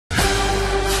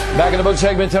Back in the book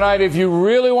segment tonight, if you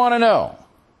really want to know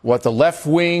what the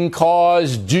left-wing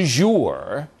cause du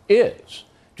jour is,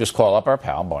 just call up our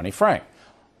pal Barney Frank.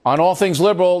 On all things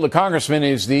liberal, the congressman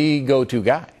is the go-to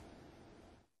guy.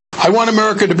 I want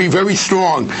America to be very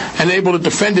strong and able to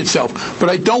defend itself, but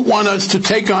I don't want us to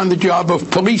take on the job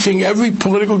of policing every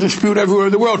political dispute everywhere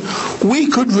in the world. We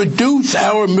could reduce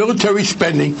our military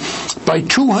spending by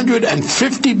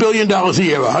 $250 billion a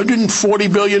year,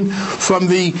 $140 billion from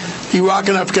the Iraq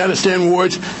and Afghanistan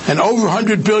wars, and over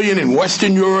 $100 billion in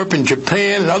Western Europe and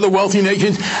Japan and other wealthy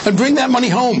nations, and bring that money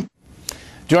home.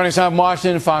 Joining us now in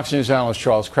Washington, Fox News analyst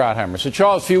Charles Krauthammer. So,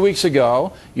 Charles, a few weeks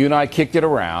ago, you and I kicked it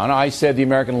around. I said the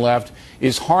American left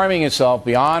is harming itself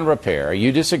beyond repair.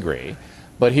 You disagree.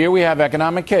 But here we have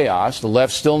economic chaos. The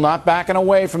left's still not backing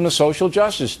away from the social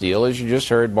justice deal, as you just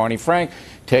heard Barney Frank.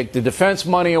 Take the defense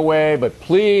money away, but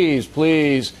please,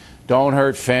 please don't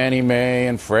hurt Fannie Mae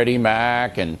and Freddie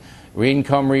Mac and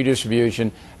income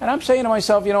redistribution. And I'm saying to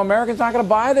myself, you know, Americans not going to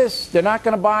buy this. They're not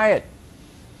going to buy it.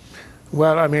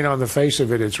 Well, I mean, on the face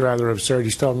of it, it's rather absurd.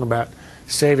 He's talking about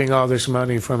saving all this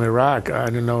money from Iraq. I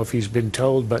don't know if he's been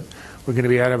told, but we're going to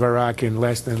be out of Iraq in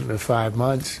less than 5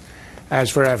 months. As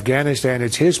for Afghanistan,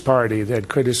 it's his party that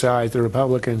criticized the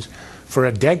Republicans for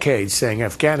a decade, saying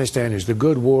Afghanistan is the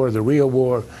good war, the real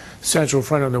war, central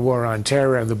front on the war on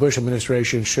terror, and the Bush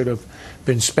administration should have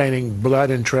been spending blood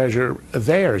and treasure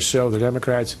there. So the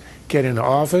Democrats get into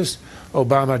office.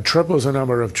 Obama triples the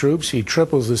number of troops. He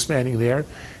triples the spending there.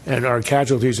 And our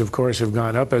casualties, of course, have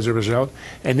gone up as a result.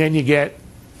 And then you get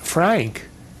Frank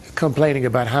complaining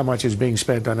about how much is being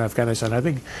spent on Afghanistan. I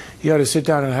think he ought to sit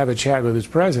down and have a chat with his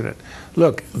president.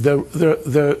 Look,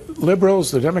 the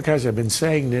liberals, the Democrats have been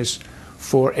saying this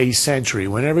for a century.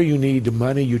 Whenever you need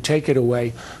money, you take it away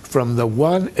from the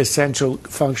one essential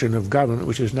function of government,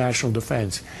 which is national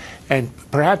defense. And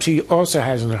perhaps he also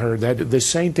hasn't heard that the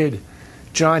sainted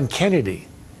John Kennedy,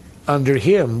 under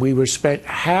him, we were spent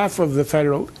half of the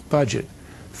federal budget.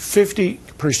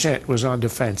 50% was on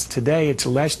defense. Today, it's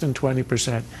less than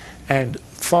 20% and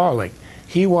falling.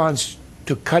 He wants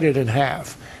to cut it in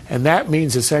half. And that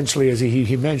means essentially, as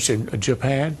he mentioned,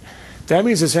 Japan, that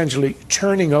means essentially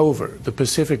turning over the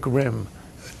Pacific Rim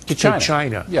to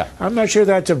China. Yeah. I'm not sure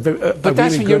that's a but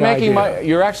that's really you're good making idea.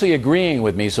 you're actually agreeing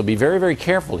with me, so be very, very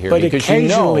careful here. But because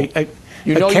occasionally,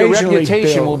 you know your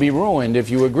reputation Bill, will be ruined if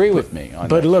you agree with me on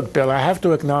But that. look, Bill, I have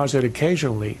to acknowledge that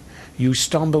occasionally you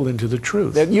stumble into the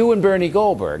truth. That you and Bernie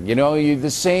Goldberg, you know, you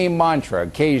the same mantra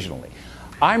occasionally.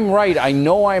 I'm right. I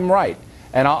know I'm right.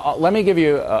 And let me give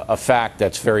you a fact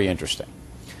that's very interesting.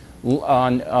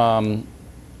 On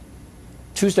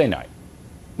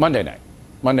Monday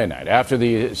night, after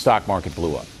the stock market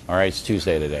blew up. All right, it's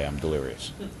Tuesday today. I'm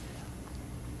delirious.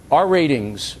 Our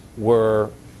ratings were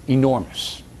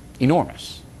enormous,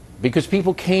 because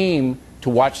people came to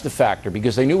watch The Factor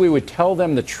because they knew we would tell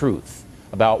them the truth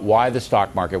about why the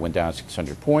stock market went down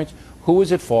 600 points, who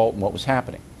was at fault, and what was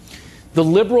happening. The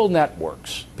liberal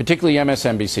networks, particularly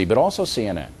MSNBC, but also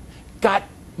CNN, got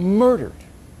murdered.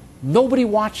 Nobody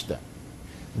watched them.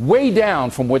 Way down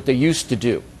from what they used to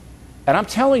do. And I'm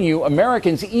telling you,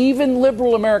 Americans, even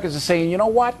liberal Americans, are saying, you know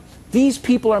what? These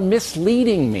people are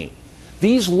misleading me.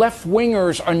 These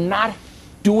left-wingers are not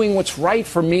doing what's right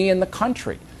for me and the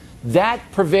country. That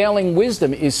prevailing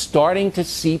wisdom is starting to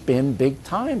seep in big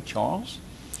time, Charles.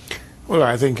 Well,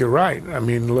 I think you're right. I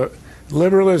mean,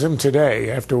 liberalism today,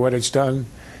 after what it's done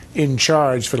in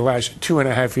charge for the last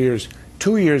 2.5 years,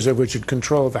 2 years of which it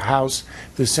controlled the House,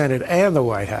 the Senate, and the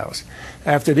White House.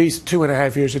 After these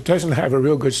 2.5 years, it doesn't have a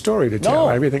real good story to tell. No,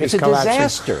 Everything it's is a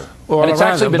disaster. And it's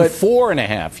actually been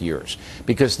 4.5 years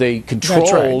because they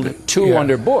controlled two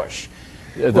under Bush.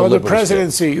 Well, the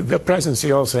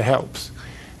presidency also helps.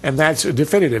 And that's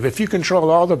definitive. If you control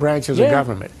all the branches of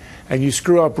government and you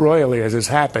screw up royally, as has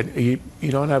happened, you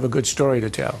don't have a good story to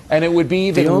tell. And it would be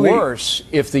even worse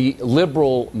if the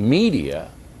liberal media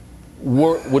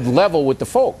would level with the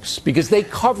folks, because they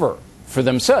cover for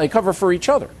themselves, they cover for each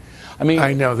other. I mean,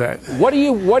 I know that. What do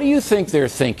you think they're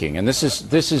thinking? And this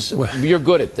is you're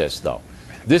good at this, though.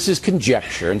 This is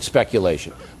conjecture and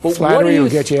speculation. But flattery will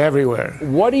get you everywhere.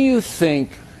 What do you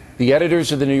think the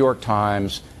editors of the New York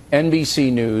Times,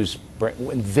 NBC News,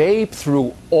 they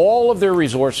threw all of their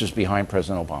resources behind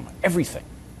President Obama? Everything.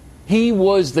 He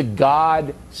was the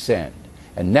godsend.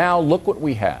 And now look what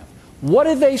we have. What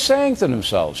are they saying to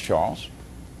themselves, Charles?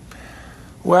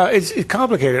 Well, it's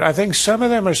complicated. I think some of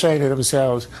them are saying to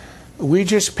themselves, we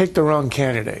just picked the wrong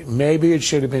candidate. Maybe it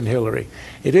should have been Hillary.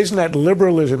 It isn't that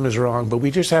liberalism is wrong, but we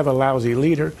just have a lousy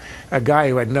leader, a guy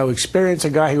who had no experience,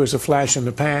 a guy who was a flash in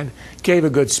the pan, gave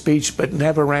a good speech, but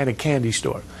never ran a candy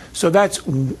store. So that's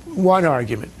one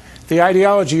argument. the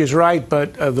ideology is right,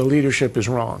 but the leadership is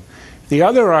wrong. The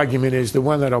other argument is the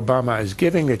one that Obama is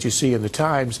giving that you see in the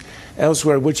Times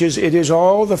elsewhere, which is it is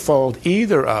all the fault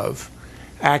either of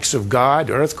acts of God,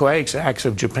 earthquakes, acts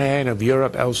of Japan, of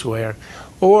Europe, elsewhere,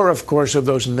 or, of course, of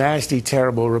those nasty,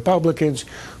 terrible Republicans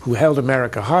who held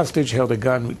America hostage, held a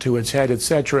gun to its head,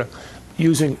 etc.,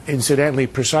 using, incidentally,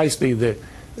 precisely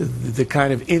the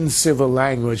kind of incivil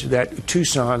language that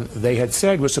Tucson, they had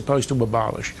said, was supposed to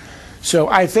abolish. So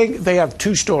I think they have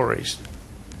two stories.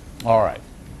 All right.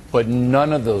 But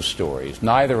none of those stories,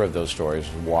 neither of those stories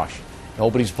is Washington.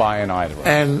 Nobody's buying either of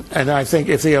them. And I think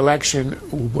if the election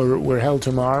were held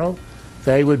tomorrow,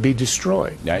 they would be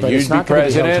destroyed. Yeah, but you'd be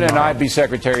president and I'd be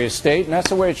Secretary of State, and that's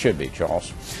the way it should be,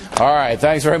 Charles. All right.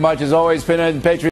 Thanks very much, as always, Patriot.